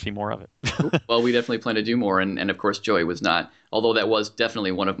like to see more of it. Well, we definitely plan to do more, and of course Joey was not, although that was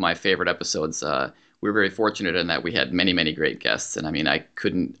definitely one of my favorite episodes. We were very fortunate in that we had many great guests, and I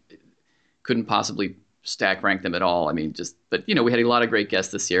couldn't possibly stack rank them at all. But we had a lot of great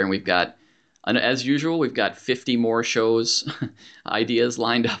guests this year, and we've got, as usual, we've got 50 more shows ideas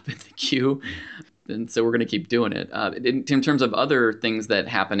lined up in the queue. And so we're going to keep doing it. In terms of other things that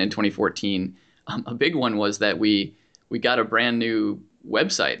happened in 2014, a big one was that we got a brand new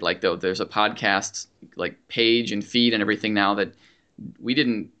website. There's a podcast, like page and feed and everything now that it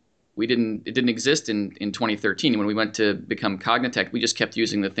didn't exist in 2013. When we went to become Cognitect, we just kept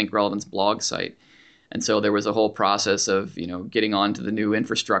using the Think Relevance blog site. And so there was a whole process of, getting onto the new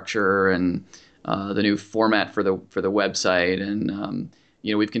infrastructure and the new format for the website. And,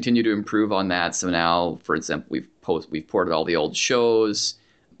 we've continued to improve on that. So now, for example, we've ported all the old shows.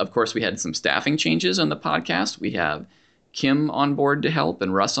 Of course, we had some staffing changes on the podcast. We have Kim on board to help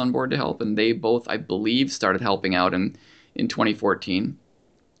and Russ on board to help. And they both, I believe, started helping out in 2014,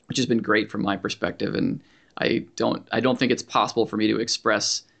 which has been great from my perspective. And I don't think it's possible for me to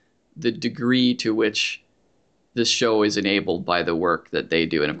express the degree to which this show is enabled by the work that they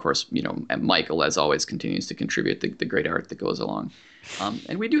do. And of course, and Michael, as always, continues to contribute the great art that goes along.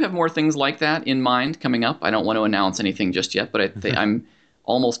 And we do have more things like that in mind coming up. I don't want to announce anything just yet, but I'm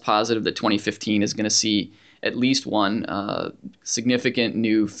almost positive that 2015 is going to see at least one significant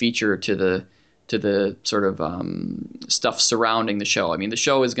new feature to the sort of stuff surrounding the show. I mean, the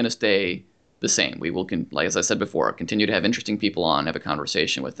show is going to stay the same. We will, like as I said before, continue to have interesting people on, have a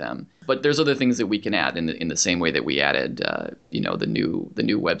conversation with them. But there's other things that we can add in the same way that we added, the new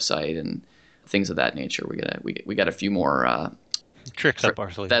website and things of that nature. We got a few more tricks up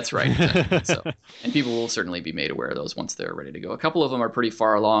our sleeve. That's right. So, and people will certainly be made aware of those once they're ready to go. A couple of them are pretty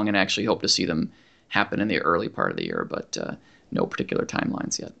far along, and actually hope to see them happen in the early part of the year, but no particular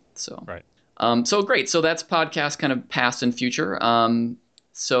timelines yet. So right. So great. So that's podcast kind of past and future.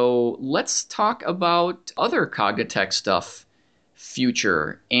 So let's talk about other Cognitect stuff,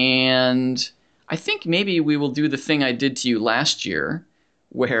 future. And I think maybe we will do the thing I did to you last year,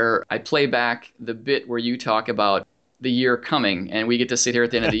 where I play back the bit where you talk about the year coming, and we get to sit here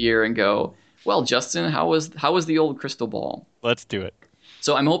at the end of the year and go, well, Justin, how was the old crystal ball? Let's do it.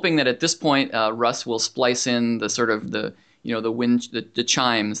 So I'm hoping that at this point, Russ will splice in the sort of the wind, the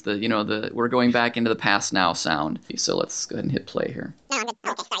chimes, we're going back into the past now sound. So let's go ahead and hit play here.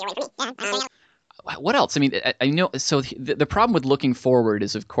 What else? I mean, I know. So the problem with looking forward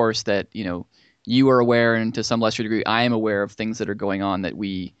is, of course, that you are aware, and to some lesser degree, I am aware of things that are going on that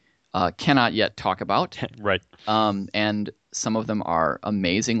we cannot yet talk about. Right. And some of them are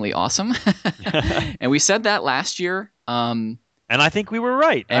amazingly awesome. And we said that last year. And I think we were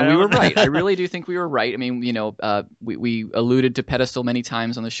right. And we were right. I really do think we were right. I mean, we alluded to Pedestal many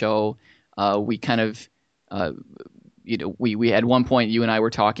times on the show. We kind of, we at one point, you and I were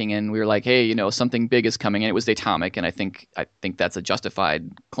talking, and we were like, hey, something big is coming, and it was Datomic, and I think that's a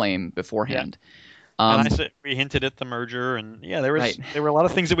justified claim beforehand. Yeah. And I said we hinted at the merger, and there were a lot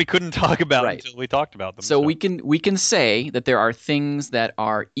of things that we couldn't talk about until we talked about them. So we can say that there are things that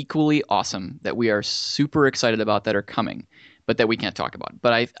are equally awesome that we are super excited about that are coming, but that we can't talk about.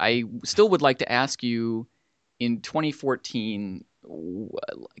 But I still would like to ask you, in 2014,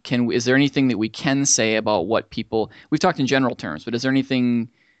 is there anything that we can say about what people – we've talked in general terms, but is there anything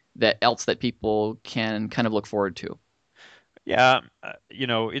else that people can kind of look forward to? Yeah,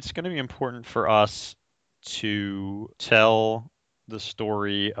 it's going to be important for us to tell the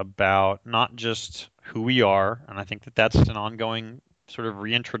story about not just who we are, and I think that that's an ongoing sort of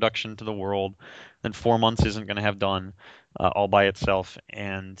reintroduction to the world that 4 months isn't going to have done all by itself.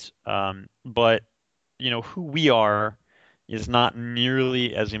 And but who we are is not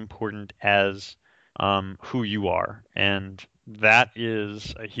nearly as important as who you are, and that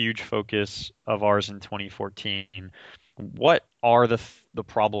is a huge focus of ours in 2014. What are the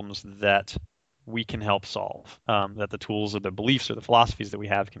problems that we can help solve, that the tools or the beliefs or the philosophies that we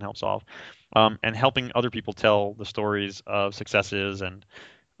have can help solve, and helping other people tell the stories of successes and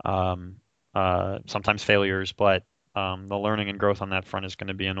sometimes failures, but the learning and growth on that front is going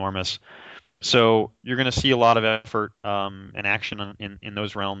to be enormous. So you're going to see a lot of effort and action in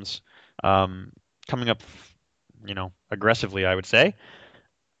those realms coming up, aggressively, I would say.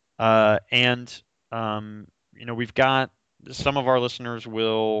 We've got some of our listeners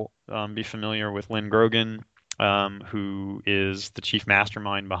will be familiar with Lynn Grogan, who is the chief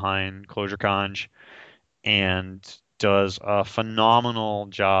mastermind behind ClojureConj and does a phenomenal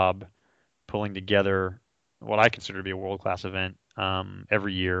job pulling together what I consider to be a world-class event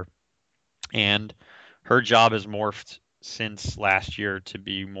every year. And her job has morphed since last year to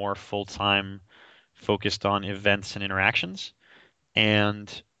be more full-time focused on events and interactions.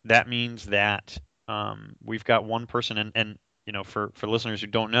 And that means that we've got one person, and for listeners who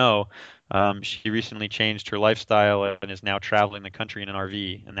don't know, she recently changed her lifestyle and is now traveling the country in an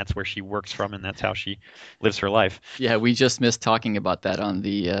RV, and that's where she works from, and that's how she lives her life. Yeah, we just missed talking about that on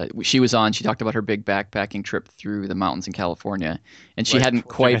the she talked about her big backpacking trip through the mountains in California, and she hadn't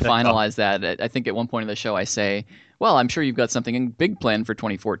quite finalized that. I think at one point in the show I say, Well, I'm sure you've got something big planned for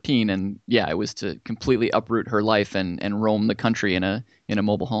 2014, and yeah, it was to completely uproot her life and roam the country in a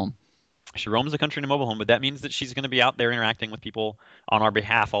mobile home. She roams the country in a mobile home, but that means that she's going to be out there interacting with people on our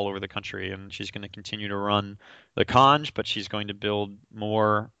behalf all over the country, and she's going to continue to run the conj, but she's going to build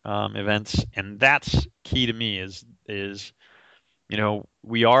more events, and that's key to me. Is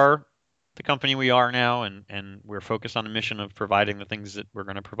we are the company we are now, and we're focused on the mission of providing the things that we're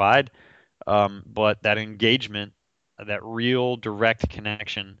going to provide, but that engagement, that real direct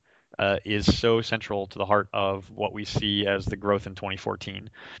connection. Is so central to the heart of what we see as the growth in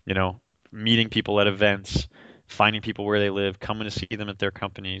 2014. You know, meeting people at events, finding people where they live, coming to see them at their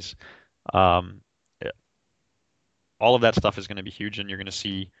companies. Um, all of that stuff is going to be huge, and you're going to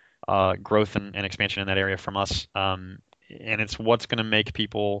see growth and expansion in that area from us. And it's what's going to make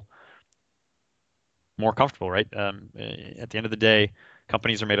people more comfortable, right? At the end of the day,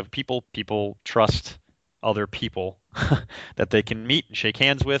 companies are made of people. People trust other people that they can meet and shake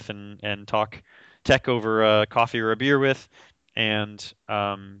hands with and talk tech over coffee or a beer with. And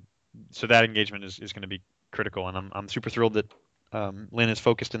so that engagement is going to be critical. And I'm super thrilled that Lynn is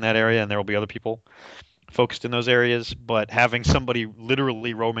focused in that area, and there will be other people focused in those areas. But having somebody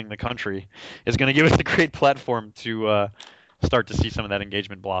literally roaming the country is going to give us a great platform to start to see some of that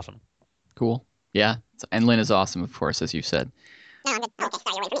engagement blossom. Cool. Yeah. And Lynn is awesome, of course, as you said.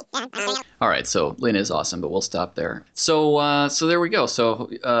 All right, so Lynn is awesome, but we'll stop there. So there we go. So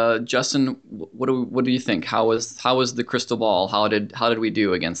Justin, what do you think? How was the crystal ball? How did we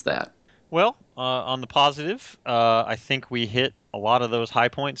do against that? Well, on the positive, I think we hit a lot of those high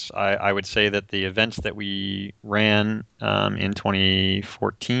points. I would say that the events that we ran in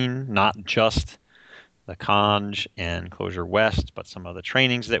 2014, not just the Conj and Clojure West, but some of the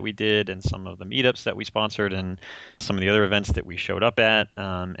trainings that we did and some of the meetups that we sponsored and some of the other events that we showed up at.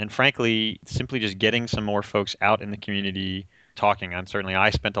 And frankly, simply just getting some more folks out in the community talking. I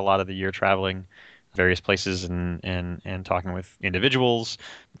spent a lot of the year traveling various places and talking with individuals,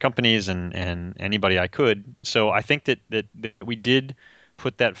 companies, and anybody I could. So I think that we did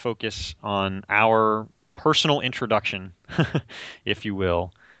put that focus on our personal introduction, if you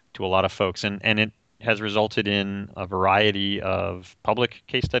will, to a lot of folks. And it has resulted in a variety of public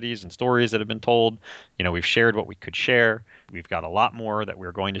case studies and stories that have been told. We've shared what we could share. We've got a lot more that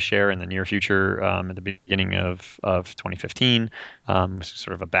we're going to share in the near future at the beginning of 2015.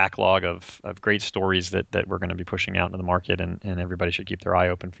 Sort of a backlog of great stories that we're going to be pushing out into the market, and everybody should keep their eye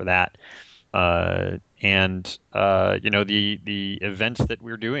open for that. The events that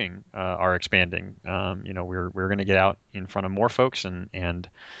we're doing are expanding. We're going to get out in front of more folks and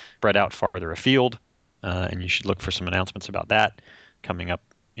spread out farther afield. And you should look for some announcements about that coming up,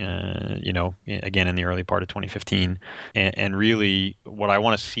 again in the early part of 2015. And really, what I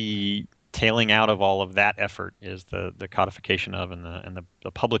want to see tailing out of all of that effort is the codification of and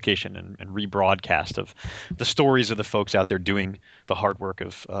the publication and rebroadcast of the stories of the folks out there doing the hard work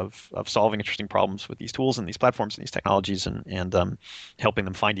of solving interesting problems with these tools and these platforms and these technologies and helping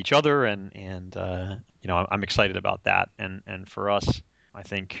them find each other. I'm excited about that. And for us, I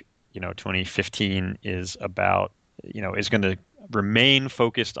think 2015 is about is going to remain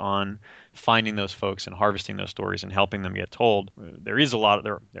focused on finding those folks and harvesting those stories and helping them get told. There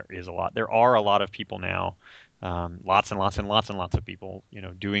are a lot of people now, lots and lots and lots and lots of people,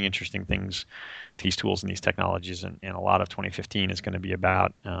 doing interesting things, these tools and these technologies, and a lot of 2015 is going to be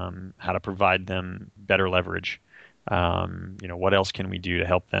about how to provide them better leverage. What else can we do to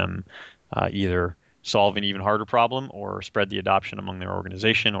help them either solve an even harder problem or spread the adoption among their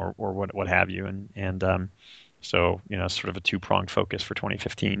organization or what have you. So sort of a two-pronged focus for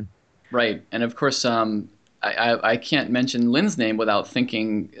 2015. Right. And of course, I can't mention Lynn's name without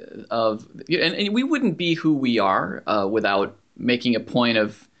thinking of, and we wouldn't be who we are without making a point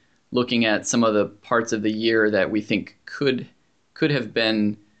of looking at some of the parts of the year that we think could have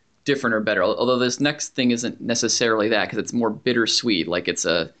been different or better. Although this next thing isn't necessarily that, because it's more bittersweet.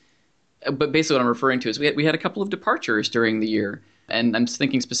 But basically what I'm referring to is we had a couple of departures during the year, and I'm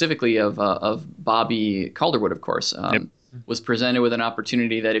thinking specifically of Bobby Calderwood, of course, Yep. was presented with an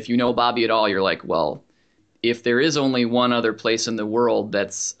opportunity that if you know Bobby at all, you're like, well, if there is only one other place in the world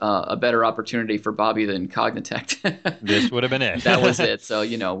that's a better opportunity for Bobby than Cognitect, this would have been it. That was it. So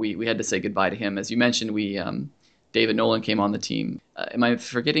we had to say goodbye to him. As you mentioned, David Nolan came on the team. Am I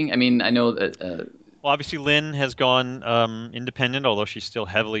forgetting? I mean, I know that. Well, obviously, Lynn has gone independent, although she's still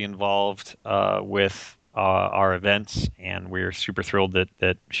heavily involved with our events, and we're super thrilled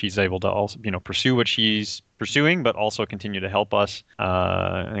that she's able to also pursue what she's pursuing, but also continue to help us.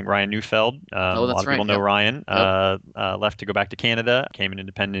 I think Ryan Neufeld, a Oh, lot that's of people right. know Yep. Ryan, Yep. left to go back to Canada, became an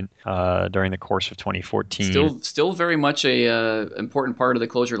independent during the course of 2014. Still very much a important part of the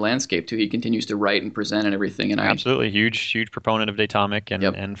Clojure landscape too. He continues to write and present and everything. And I, Absolutely, huge proponent of Datomic and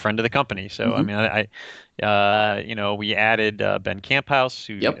yep. and friend of the company. So I Hmm. mean, we added Ben Camphouse,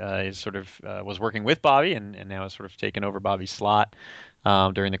 who Yep. is sort of was working with Bobby and now has sort of taken over Bobby's slot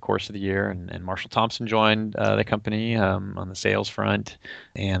during the course of the year. And Marshall Thompson joined the company on the sales front,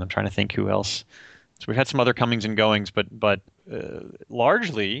 and I'm trying to think who else. So we've had some other comings and goings, but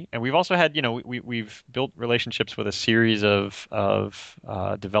largely, and we've also had, we've built relationships with a series of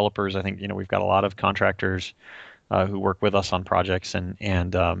developers. I think, we've got a lot of contractors who work with us on projects,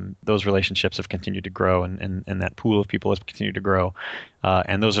 and those relationships have continued to grow, and that pool of people has continued to grow,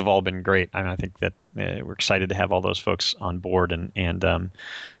 and those have all been great. I mean, I think that we're excited to have all those folks on board, and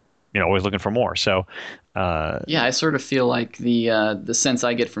always looking for more. So, uh, Yeah, I sort of feel like the sense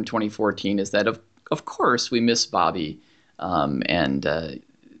I get from 2014 is that of course we miss Bobby, and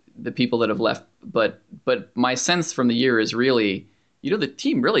the people that have left, but my sense from the year is really, the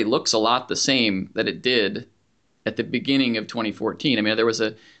team really looks a lot the same that it did at the beginning of 2014. I mean, there was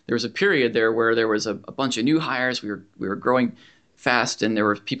a period there where there was a bunch of new hires. We were growing fast, and there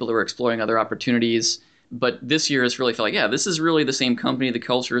were people that were exploring other opportunities. But this year has really felt like, yeah, this is really the same company. The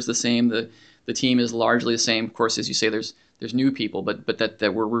culture is the same. The team is largely the same. Of course, as you say, there's new people, but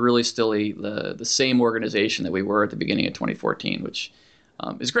that we're really still the same organization that we were at the beginning of 2014, which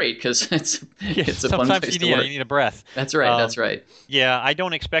is great because it's yes, it's a fun sometimes place you to need you work. need a breath. That's right. That's Um, right. yeah, I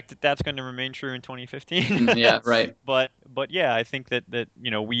don't expect that that's going to remain true in 2015. Mhm. Yeah. Right. But yeah, I think that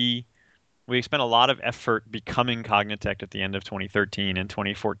we spent a lot of effort becoming Cognitect at the end of 2013, and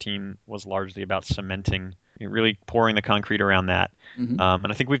 2014 was largely about cementing, really pouring the concrete around that. Hmm. And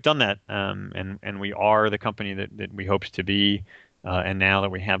I think we've done that, and we are the company that we hoped to be. And now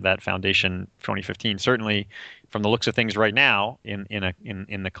that we have that foundation, 2015, certainly from the looks of things right now, in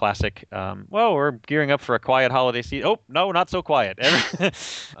the classic, well, we're gearing up for a quiet holiday season. Oh no, not so quiet.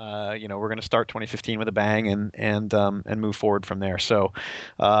 We're going to start 2015 with a bang and move forward from there. So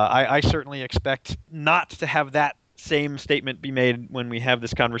I certainly expect not to have that same statement be made when we have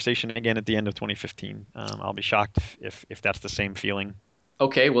this conversation again at the end of 2015. I'll be shocked if that's the same feeling.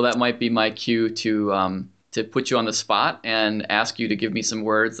 Okay, well, that might be my cue to put you on the spot and ask you to give me some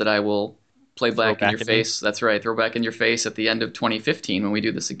words that I will play Throw back in your back at me. face. That's right, throw back in your face at the end of 2015 when we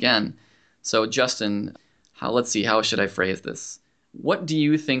do this again. So, Justin, let's see, how should I phrase this? What do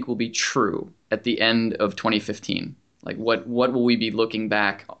you think will be true at the end of 2015? Like, what will we be looking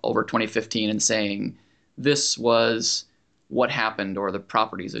back over 2015 and saying, this was what happened, or the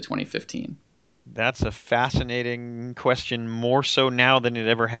properties of 2015? That's a fascinating question, more so now than it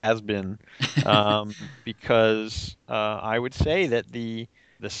ever has been, because I would say that the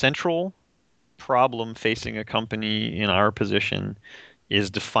central problem facing a company in our position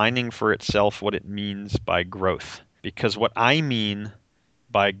is defining for itself what it means by growth. Because what I mean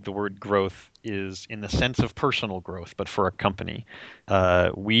by the word growth is in the sense of personal growth, but for a company.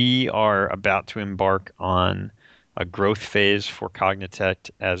 We are about to embark on a growth phase for Cognitect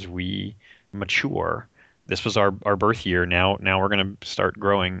as we mature. This was our birth year. Now we're going to start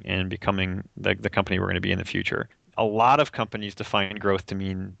growing and becoming the company we're going to be in the future. A lot of companies define growth to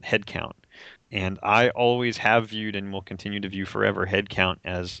mean headcount. And I always have viewed and will continue to view forever headcount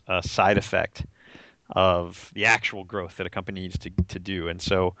as a side effect of the actual growth that a company needs to do. And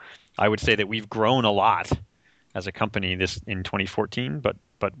so I would say that we've grown a lot as a company this in 2014, but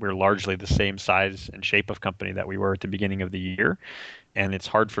we're largely the same size and shape of company that we were at the beginning of the year. And it's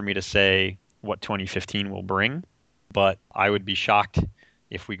hard for me to say what 2015 will bring, but I would be shocked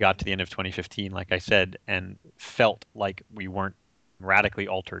if we got to the end of 2015, like I said, and felt like we weren't radically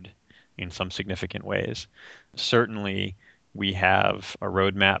altered in some significant ways. Certainly, we have a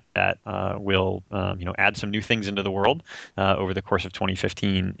roadmap that will, add some new things into the world over the course of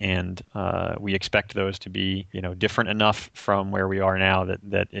 2015, and we expect those to be, different enough from where we are now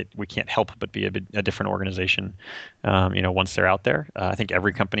that we can't help but be a different organization, once they're out there. I think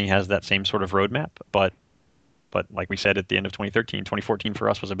every company has that same sort of roadmap, but like we said at the end of 2013, 2014 for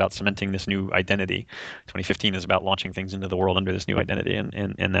us was about cementing this new identity. 2015 is about launching things into the world under this new identity,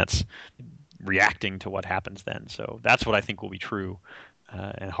 and that's reacting to what happens then. So that's what I think will be true,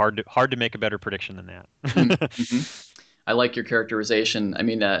 and hard to make a better prediction than that. Mm-hmm. I like your characterization. I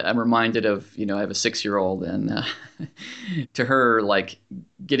mean, I'm reminded of, I have a 6-year-old, and to her, like,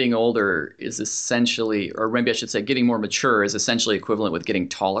 getting older is essentially, or maybe I should say, getting more mature is essentially equivalent with getting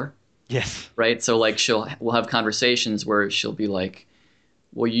taller, Yes. right? So, like, we'll have conversations where she'll be like,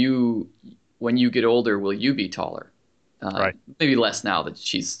 well, when you get older, will you be taller? Right. Maybe less now that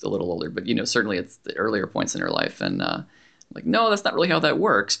she's a little older, but certainly it's the earlier points in her life. And like, no, that's not really how that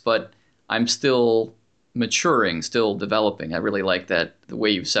works. But I'm still maturing, still developing. I really like that the way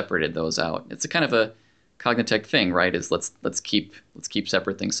you've separated those out. It's a kind of a Cognitect thing, right? Is let's keep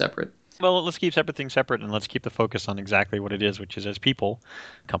separate things separate. Well, let's keep separate things separate and let's keep the focus on exactly what it is, which is as people,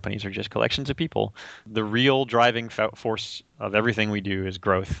 companies are just collections of people. The real driving force of everything we do is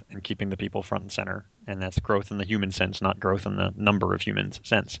growth and keeping the people front and center. And that's growth in the human sense, not growth in the number of humans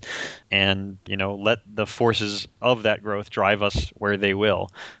sense. And, let the forces of that growth drive us where they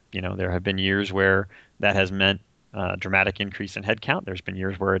will. There have been years where that has meant dramatic increase in headcount. There's been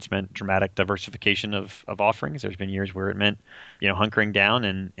years where it's meant dramatic diversification of offerings. There's been years where it meant, hunkering down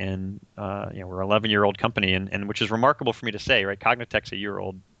and we're an 11-year-old company and which is remarkable for me to say, right? Cognitect's a year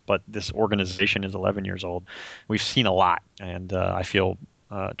old, but this organization is 11 years old. We've seen a lot, and I feel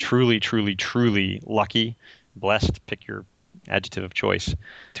truly, truly, truly lucky, blessed, pick your adjective of choice,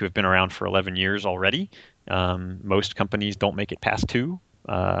 to have been around for 11 years already. Most companies don't make it past 2.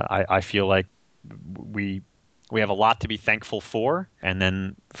 I feel like we have a lot to be thankful for. And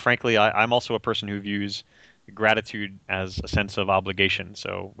then, frankly, I'm also a person who views gratitude as a sense of obligation.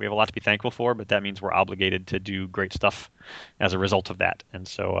 So we have a lot to be thankful for, but that means we're obligated to do great stuff as a result of that. And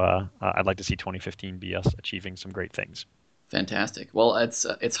so I'd like to see 2015 be us achieving some great things. Fantastic. Well,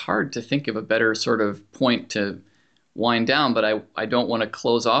 it's hard to think of a better sort of point to wind down, but I don't want to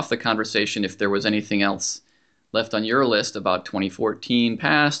close off the conversation if there was anything else left on your list about 2014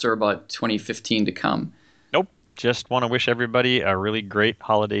 past or about 2015 to come. Nope. Just want to wish everybody a really great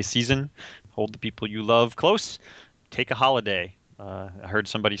holiday season. Hold the people you love close. Take a holiday. I heard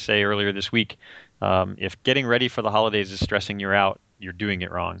somebody say earlier this week, if getting ready for the holidays is stressing you out, you're doing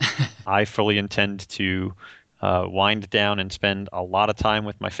it wrong. I fully intend to wind down and spend a lot of time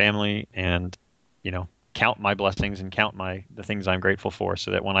with my family and, count my blessings and count the things I'm grateful for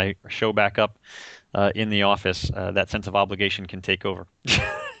so that when I show back up in the office, that sense of obligation can take over.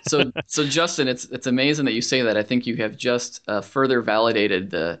 So Justin, it's amazing that you say that. I think you have just further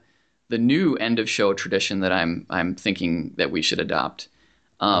validated the new end of show tradition that I'm thinking that we should adopt.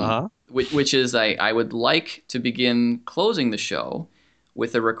 Which is I would like to begin closing the show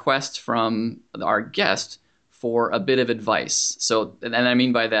with a request from our guest for a bit of advice. So, and I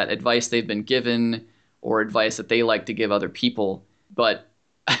mean by that advice they've been given or advice that they like to give other people, but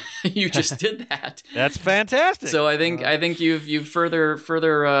you just did that. That's fantastic. So I think you've further proved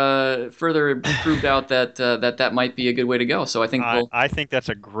out that might be a good way to go. So I think that's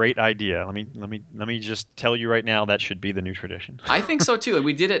a great idea. Let me just tell you right now that should be the new tradition. I think so too. And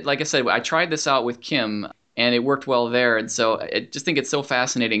we did it, like I said, I tried this out with Kim and it worked well there. And so I just think it's so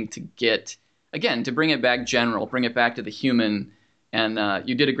fascinating to bring it back general, bring it back to the human. And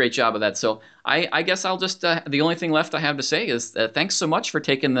you did a great job of that. So I guess I'll just the only thing left I have to say is thanks so much for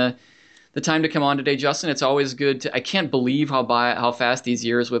taking the time to come on today, Justin. It's always good I can't believe how fast these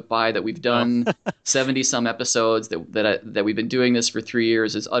years went by that we've done 70 some episodes that we've been doing this for 3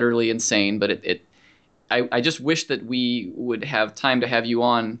 years is utterly insane. But I just wish that we would have time to have you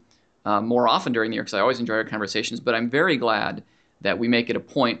on more often during the year because I always enjoy our conversations. But I'm very glad that we make it a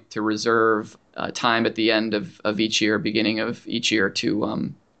point to reserve time at the end of each year, beginning of each year,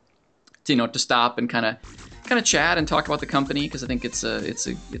 to stop and kind of chat and talk about the company because I think it's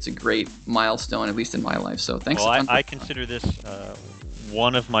a great milestone, at least in my life. So thanks. Well, I consider this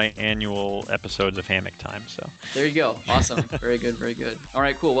one of my annual episodes of Hammock Time. So there you go. Awesome. Very good. Very good. All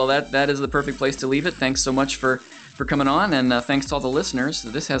right. Cool. Well, that is the perfect place to leave it. Thanks so much for coming on, and thanks to all the listeners.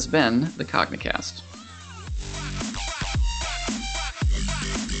 This has been the Cognicast.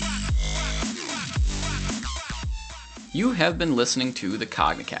 You have been listening to the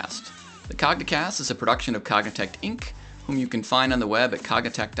Cognicast. The Cognicast is a production of Cognitect Inc., whom you can find on the web at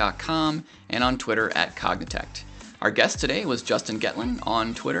cognitect.com and on Twitter at Cognitect. Our guest today was Justin Getland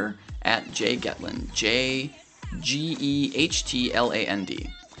on Twitter at jgetland, JGEHTLAND.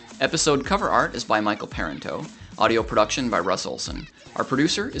 Episode cover art is by Michael Parento. Audio production by Russ Olson. Our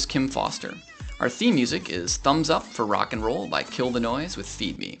producer is Kim Foster. Our theme music is Thumbs Up for Rock and Roll by Kill the Noise with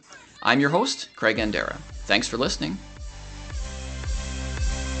Feed Me. I'm your host, Craig Andera. Thanks for listening.